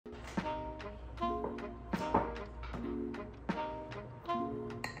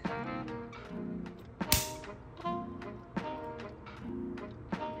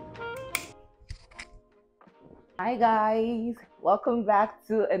Hi guys, welcome back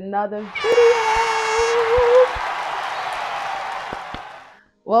to another video.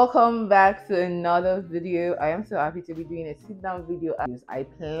 Welcome back to another video. I am so happy to be doing a sit down video. I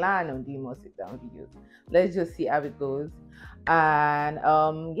plan on doing more sit down videos. Let's just see how it goes. And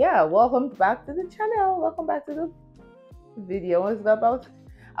yeah, welcome back to the channel. Welcome back to the video. What's that about?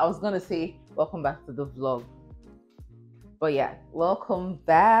 I was gonna say welcome back to the vlog, but yeah, welcome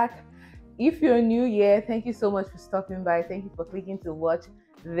back. If you're new here, thank you so much for stopping by. Thank you for clicking to watch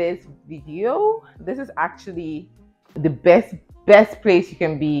this video. This is actually the best place you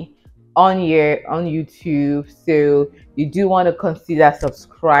can be on here on YouTube. So you do want to consider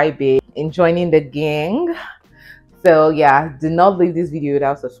subscribing and joining the gang. So yeah, do not leave this video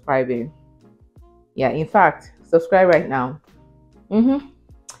without subscribing. Yeah, in fact, subscribe right now.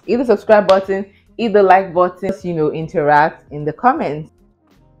 Hit the subscribe button, hit the like button, interact in the comments.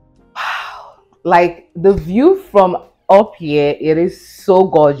 Like the view from up here, it is so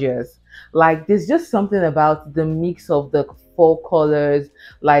gorgeous. Like there's just something about the mix of the fall colors,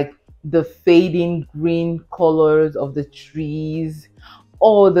 like the fading green colors of the trees,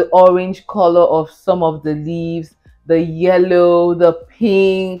 or the orange color of some of the leaves, the yellow, the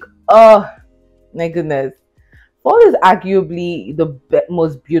pink. Oh my goodness, fall is arguably the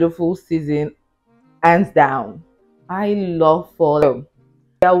most beautiful season, hands down. I love fall.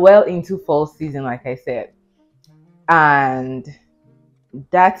 We are well into fall season, like I said, and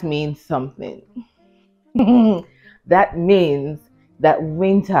that means something. That means that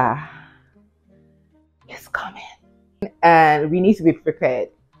winter is coming, and we need to be prepared.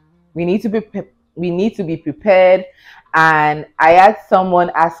 We need to be prepared. And I had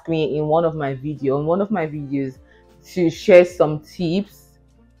someone ask me in one of my videos to share some tips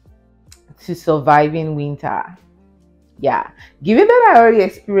to surviving winter. Yeah, given that I already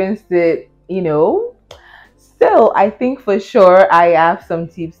experienced it, so I think for sure I have some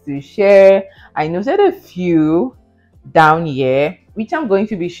tips to share. I noted a few down here, which I'm going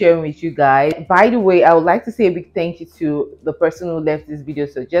to be sharing with you guys. By the way, I would like to say a big thank you to the person who left this video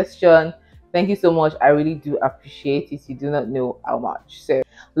suggestion. Thank you so much. I really do appreciate it. You do not know how much. So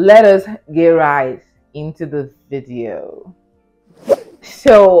let us get right into the video.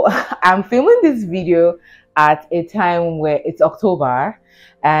 So I'm filming this video at a time where it's October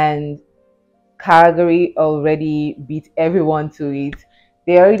and Calgary already beat everyone to it.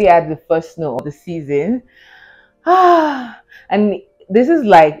 They already had the first snow of the season. And this is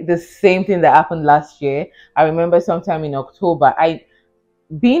like the same thing that happened last year. I remember sometime in October,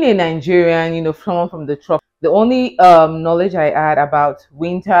 being a Nigerian, someone from the tropics, the only knowledge I had about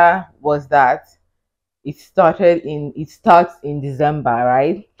winter was that it starts in December,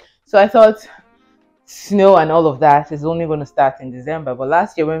 right? So I thought snow and all of that is only going to start in December. But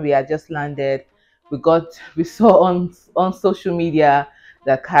last year when we had just landed, we saw on social media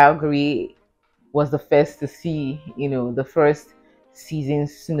that Calgary was the first to see, the first season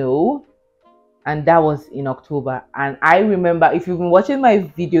snow, and that was in October. And I remember, if you've been watching my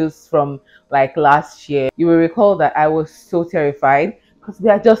videos from like last year, you will recall that I was so terrified because we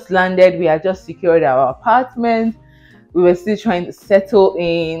had just landed, we had just secured our apartment, we were still trying to settle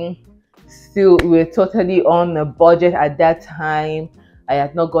in. Still, we were totally on a budget at that time. I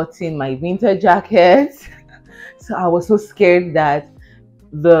had not gotten my winter jacket. So I was so scared that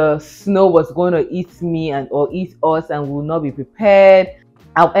the snow was going to eat me or eat us and we will not be prepared.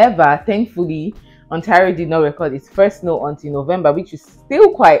 However, thankfully, Ontario did not record its first snow until November, which is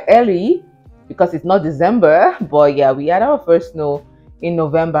still quite early because it's not December. But yeah, we had our first snow in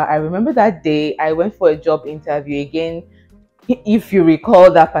November. I remember that day I went for a job interview again. If you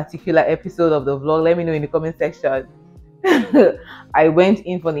recall that particular episode of the vlog, let me know in the comment section. I went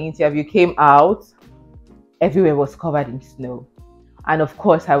in for the interview, came out, everywhere was covered in snow. And of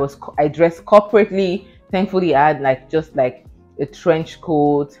course, I dressed corporately. Thankfully, I had just like a trench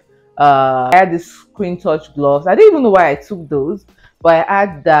coat. I had these screen touch gloves. I didn't even know why I took those, but I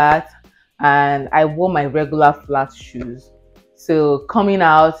had that, and I wore my regular flat shoes. So coming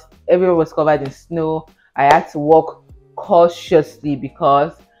out, everywhere was covered in snow. I had to walk cautiously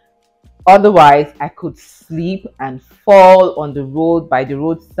because otherwise I could slip and fall on the road by the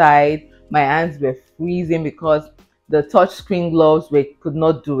roadside. My hands were freezing because the touch screen gloves could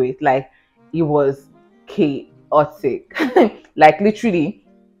not do it. Like it was chaotic. Like literally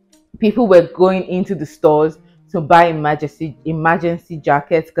people were going into the stores to buy emergency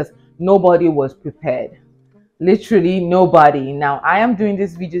jackets because nobody was prepared. Literally nobody. Now I am doing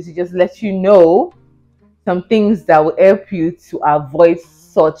this video to just let you know some things that will help you to avoid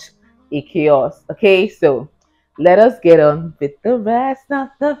such a chaos. Okay, so let us get on with the rest of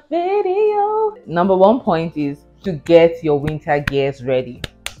the video. Number one point is to get your winter gears ready.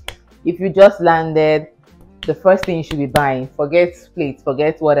 If you just landed, the first thing you should be buying, forget plates,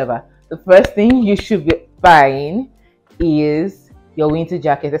 forget whatever, the first thing you should be buying is your winter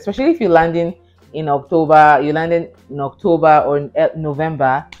jacket. Especially if you're landing in October, or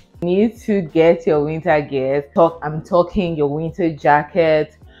November, you need to get your winter gear. I'm talking your winter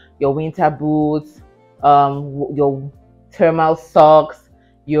jacket, your winter boots, your thermal socks,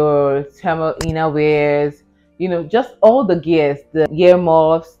 your thermal innerwears, just all the gears, the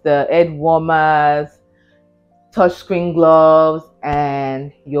earmuffs, the head warmers, touchscreen gloves,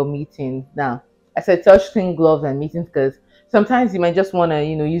 and your meetings. Now, I said touchscreen gloves and meetings because sometimes you might just want to,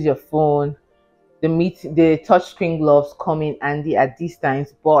 use your phone. The touchscreen gloves come in handy at these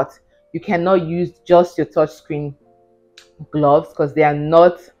times, but you cannot use just your touchscreen gloves because they are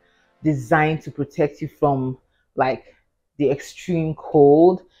not designed to protect you from like the extreme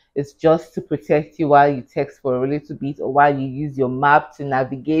cold. It's just to protect you while you text for a little bit or while you use your map to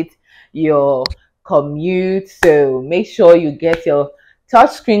navigate your commute. So make sure you get your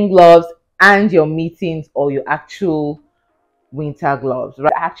touchscreen gloves and your meetings or your actual winter gloves,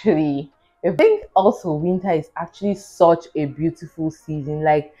 right? Actually, I think also winter is actually such a beautiful season.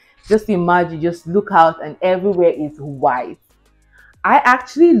 Like, just imagine, just look out and everywhere is white. I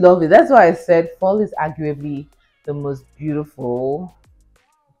actually love it. That's why I said fall is arguably the most beautiful,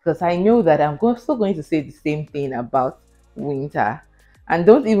 because I know that still going to say the same thing about winter. And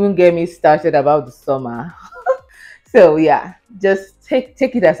don't even get me started about the summer. So yeah, just take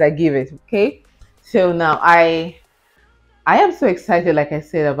it as I give it, okay? So now I am so excited, like I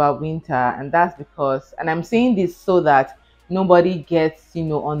said, about winter, and that's because, and I'm saying this so that nobody gets,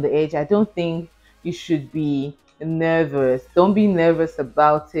 on the edge. I don't think you should be nervous. Don't be nervous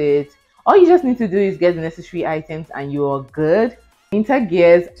about it. All you just need to do is get the necessary items and you're good. Winter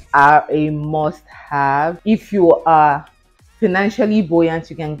gears are a must have. If you are financially buoyant,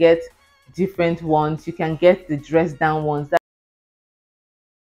 you can get different ones. You can get the dress down ones.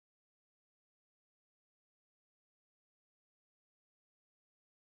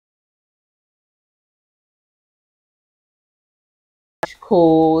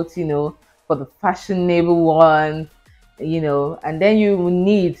 Coats, for the fashionable ones, and then you will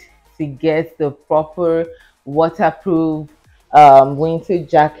need to get the proper waterproof winter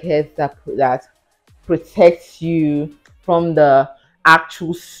jackets that protects you from the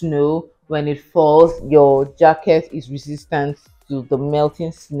actual snow. When it falls, your jacket is resistant to the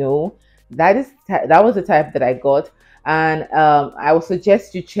melting snow. That was the type that I got, and I would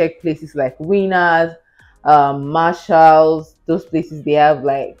suggest you check places like Winners, Marshalls. Those places, they have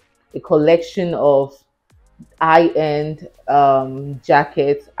like a collection of high-end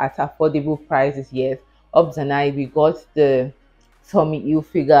jackets at affordable prices. Yes, Obs and I, we got the Tommy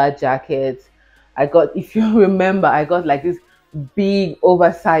Hilfiger jacket. I got, if you remember, I got like this big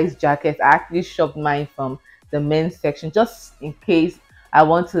oversized jacket. I actually shopped mine from the men's section just in case I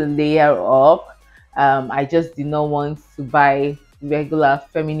want to layer up. I just did not want to buy regular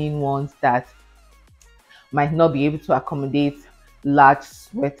feminine ones that might not be able to accommodate large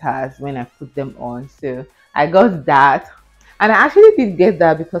sweaters when I put them on. So I got that, and I actually did get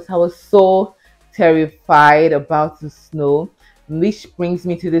that because I was so terrified about the snow, which brings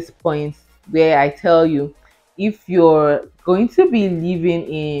me to this point where I tell you, if you're going to be living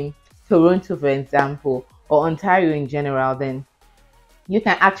in Toronto, for example, or Ontario in general, then you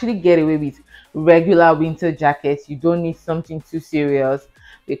can actually get away with regular winter jackets. You don't need something too serious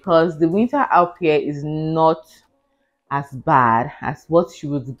because the winter out here is not as bad as what you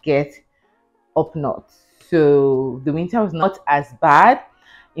would get up north. So the winter was not as bad.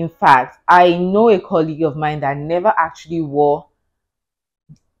 In fact, I know a colleague of mine that never actually wore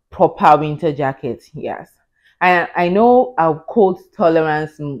proper winter jackets. Yes. I know our cold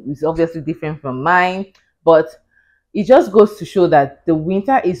tolerance is obviously different from mine, but it just goes to show that the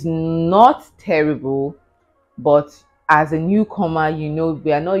winter is not terrible, but as a newcomer,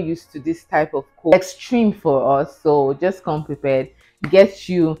 we are not used to this type of cold. Extreme for us, so just come prepared. Get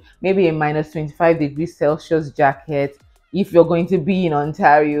you maybe a minus 25 degrees Celsius jacket if you're going to be in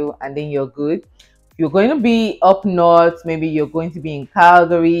Ontario, and then you're good. If you're going to be up north, maybe you're going to be in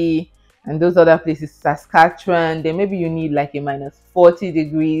Calgary and those other places, Saskatchewan, then maybe you need like a minus 40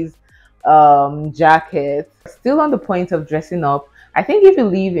 degrees jacket. Still on the point of dressing up, I think if you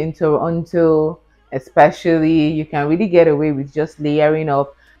live in Toronto especially, you can really get away with just layering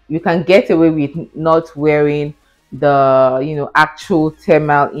up. You can get away with not wearing the actual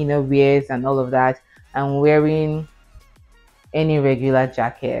thermal innerwears and all of that, and wearing any regular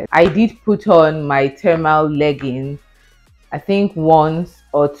jacket. I did put on my thermal leggings I think once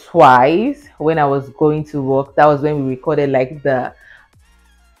or twice when I was going to work. That was when we recorded like the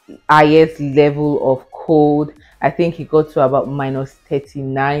highest level of cold. I think it got to about minus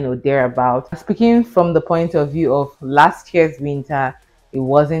 39 or thereabout. Speaking from the point of view of last year's winter, it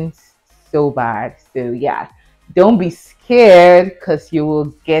wasn't so bad. So yeah, don't be scared because you will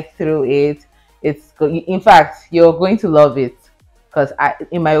get through it. In fact, you're going to love it because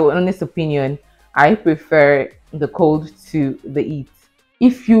in my honest opinion, I prefer the cold to the heat.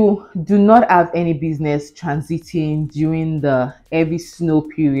 If you do not have any business transiting during the heavy snow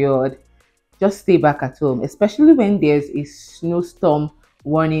period, just stay back at home, especially when there's a snowstorm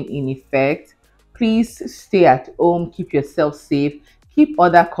warning in effect. Please stay at home, keep yourself safe, keep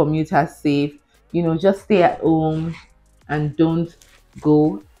other commuters safe. Just stay at home and don't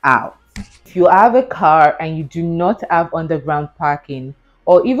go out. If you have a car and you do not have underground parking,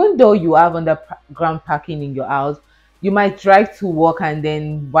 or even though you have underground parking in your house, you might drive to work and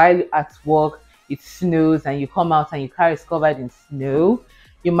then while at work it snows and you come out and your car is covered in snow.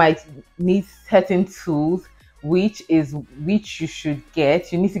 You might need certain tools which you should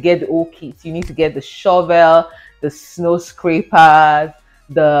get. You need to get the whole kit. You need to get the shovel, the snow scrapers,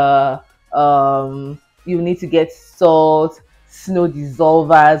 the you need to get salt, snow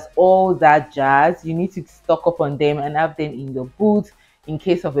dissolvers, all that jazz. You need to stock up on them and have them in your boot in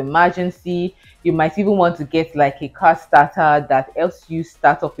case of emergency. You might even want to get like a car starter that helps you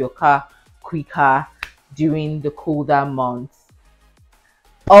start up your car quicker during the colder months.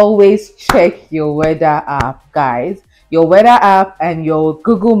 Always check your weather app, guys. Your weather app and your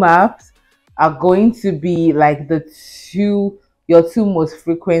Google Maps are going to be like your two most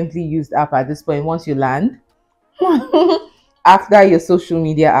frequently used app at this point once you land. After your social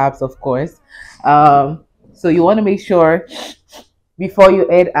media apps, of course. So you want to make sure before you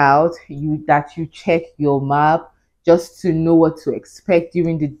head out that you check your map just to know what to expect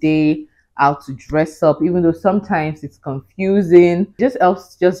during the day, how to dress up, even though sometimes it's confusing. It just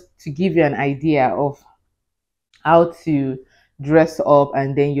helps just to give you an idea of how to dress up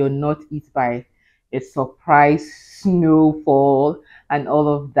and then you're not hit by a surprise snowfall and all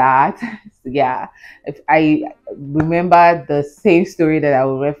of that. So yeah, if I remember the same story that I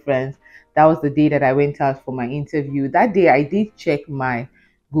will reference, that was the day that I went out for my interview. That day I did check my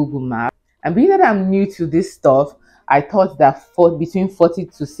Google Map, and being that I'm new to this stuff, I thought that between 40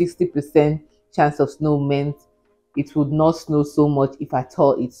 to 60% chance of snow meant it would not snow so much if at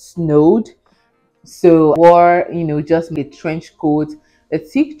all it snowed. So, or just a trench coat, a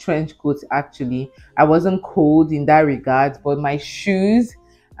thick trench coat. Actually, I wasn't cold in that regard, but my shoes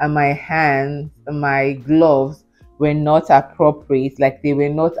and my hands and my gloves were not appropriate. Like they were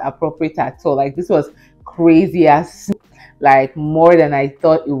not appropriate at all. Like this was crazy as like more than I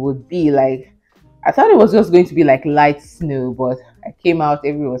thought it would be. Like I thought it was just going to be like light snow, but I came out,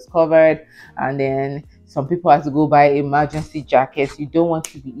 everyone was covered, and then some people had to go buy emergency jackets. You don't want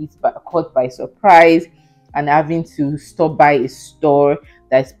to be caught by surprise and having to stop by a store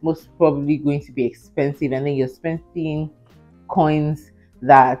that's most probably going to be expensive, and then you're spending coins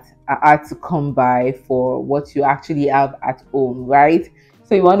that are hard to come by for what you actually have at home, right?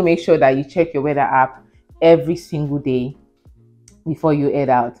 So you want to make sure that you check your weather app every single day before you head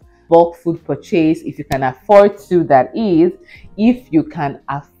out. Bulk food purchase, if you can afford to, that is, if you can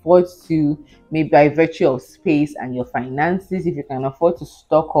afford to, maybe by virtue of space and your finances, if you can afford to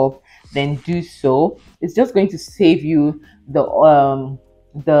stock up, then do so. It's just going to save you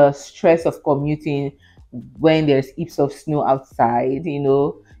the stress of commuting when there's heaps of snow outside.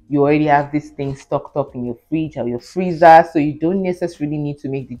 You already have these things stocked up in your fridge or your freezer, so you don't necessarily need to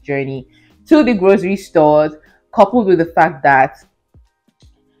make the journey to the grocery stores, coupled with the fact that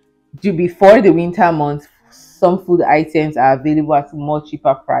before the winter months, some food items are available at more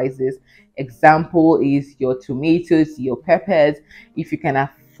cheaper prices. Example is your tomatoes, your peppers. If you can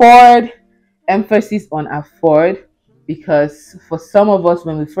afford, emphasis on afford, because for some of us,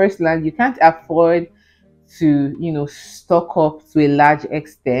 when we first land, you can't afford to stock up to a large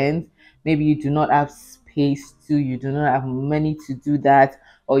extent. Maybe you do not have space to, you do not have money to do that,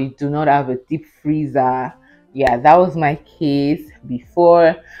 or you do not have a deep freezer. Yeah, that was my case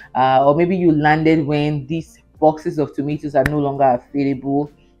before. Or maybe you landed when these boxes of tomatoes are no longer available.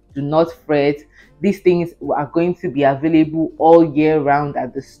 Do not fret, these things are going to be available all year round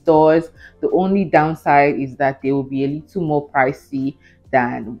at the stores. The only downside is that they will be a little more pricey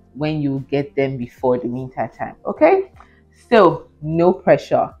than when you get them before the winter time. Okay, so no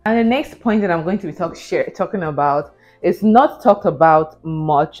pressure. And the next point that I'm going to be talking about is not talked about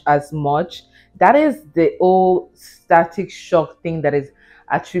much. That is the whole static shock thing that is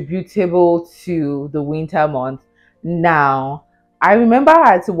attributable to the winter month. Now, I remember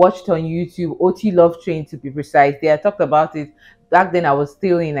I had to watch it on YouTube, OT Love Train to be precise. They had talked about it back then. I was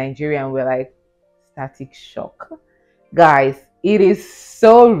still in Nigeria, and we're like, static shock. Guys, it is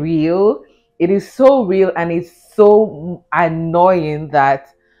so real. It is so real, and it's so annoying that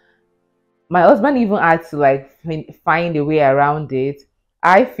my husband even had to like find a way around it.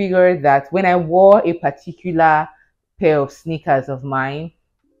 I figured that when I wore a particular pair of sneakers of mine,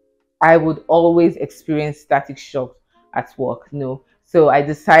 I would always experience static shock at work. No, so I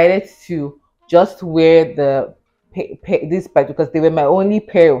decided to just wear this pair because they were my only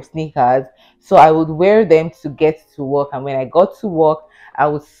pair of sneakers. So I would wear them to get to work, and when I got to work, I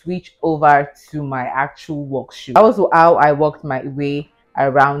would switch over to my actual work shoe. That was how I worked my way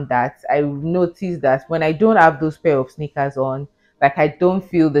around that. I noticed that when I don't have those pair of sneakers on, like I don't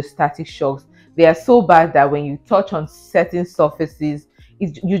feel the static shocks. They are so bad that when you touch on certain surfaces,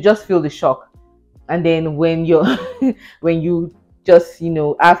 you just feel the shock. And then when you're when you just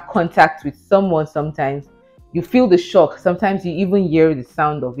have contact with someone, sometimes you feel the shock. Sometimes you even hear the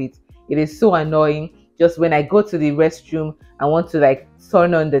sound of it. It is so annoying. Just when I go to the restroom, I want to like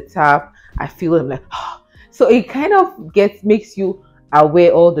turn on the tap, I feel it like so it kind of makes you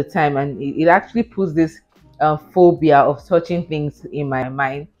aware all the time, and it actually puts this phobia of touching things in my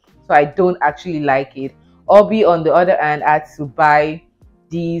mind. So I don't actually like it. Obi, on the other hand, had to buy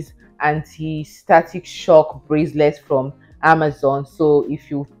these anti-static shock bracelets from Amazon. So if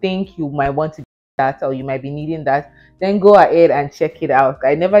you think you might want to get that, or you might be needing that, then go ahead and check it out.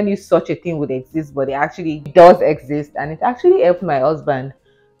 I never knew such a thing would exist, but it actually does exist, and it actually helped my husband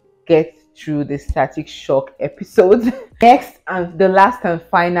get through the static shock episode. Next, and the last and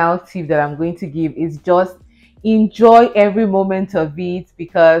final tip that I'm going to give is just enjoy every moment of it,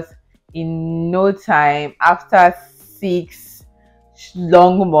 because in no time, after 6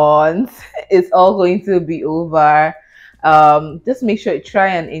 long months, it's all going to be over. Just make sure you try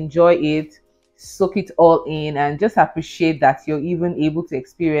and enjoy it, soak it all in, and just appreciate that you're even able to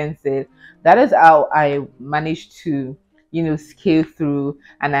experience it. That is how I managed to scale through,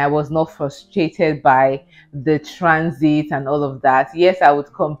 and I was not frustrated by the transit and all of that. Yes, I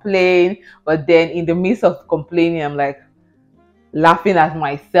would complain, but then in the midst of complaining, I'm like laughing at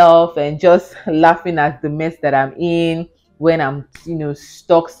myself and just laughing at the mess that I'm in when I'm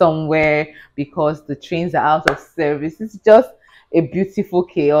stuck somewhere because the trains are out of service. It's just a beautiful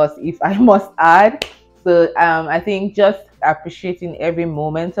chaos, if I must add. So I think just appreciating every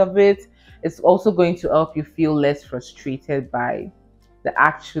moment of it, it's also going to help you feel less frustrated by the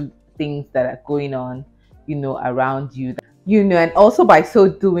actual things that are going on around you. And also by so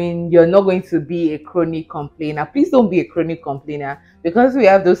doing, you're not going to be a chronic complainer. Please don't be a chronic complainer, because we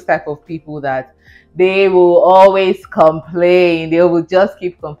have those type of people that they will always complain. They will just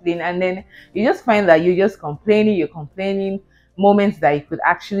keep complaining, and then you just find that you're complaining. Moments that you could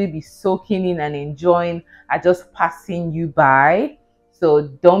actually be soaking in and enjoying are just passing you by. So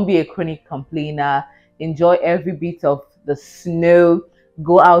don't be a chronic complainer. Enjoy every bit of the snow.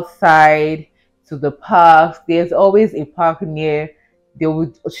 Go outside to the parks. There's always a park near. There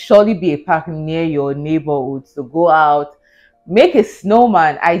would surely be a park near your neighborhood. So go out, make a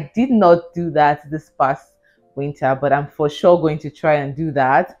snowman. I did not do that this past winter, but I'm for sure going to try and do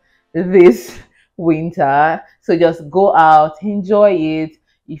that this winter. So just go out, enjoy it.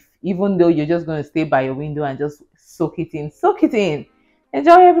 Even though you're just going to stay by your window and just soak it in,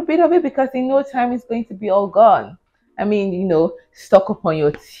 enjoy every bit of it, because in no time it's going to be all gone. I mean, stock up on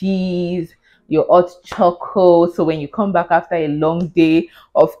your teas, your hot chocolate, so when you come back after a long day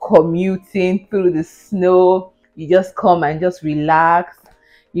of commuting through the snow, you just come and just relax,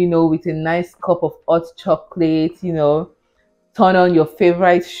 with a nice cup of hot chocolate, turn on your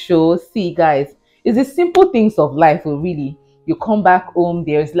favorite show. See, guys, it's the simple things of life. Really, you come back home,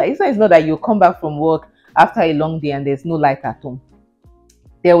 there's like, it's not that you come back from work after a long day and there's no light at home.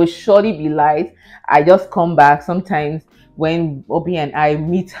 There will surely be light. I just come back sometimes when Obi and I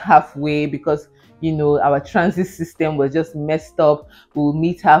meet halfway, because our transit system was just messed up. We'll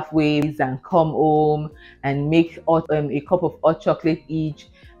meet halfway and come home and make a cup of hot chocolate each,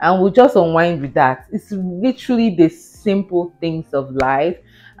 and we'll just unwind with that. It's literally the simple things of life.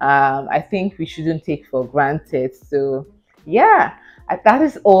 I think we shouldn't take for granted. So yeah, that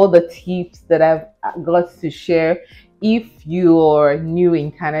is all the tips that I've got to share. If you're new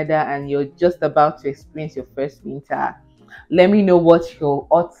in Canada and you're just about to experience your first winter, let me know what your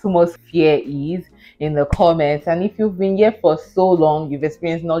utmost fear is in the comments. And if you've been here for so long, you've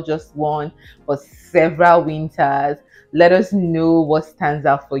experienced not just one but several winters, let us know what stands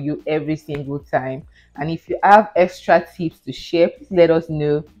out for you every single time. And if you have extra tips to share, please let us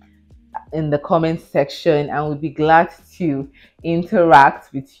know. in the comment section, and we'll be glad to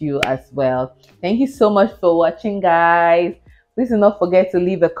interact with you as well. Thank you so much for watching, guys. Please do not forget to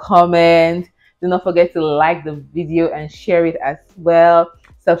leave a comment. Do not forget to like the video and share it as well.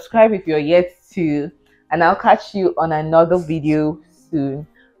 Subscribe if you're yet to, and I'll catch you on another video soon.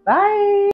 Bye.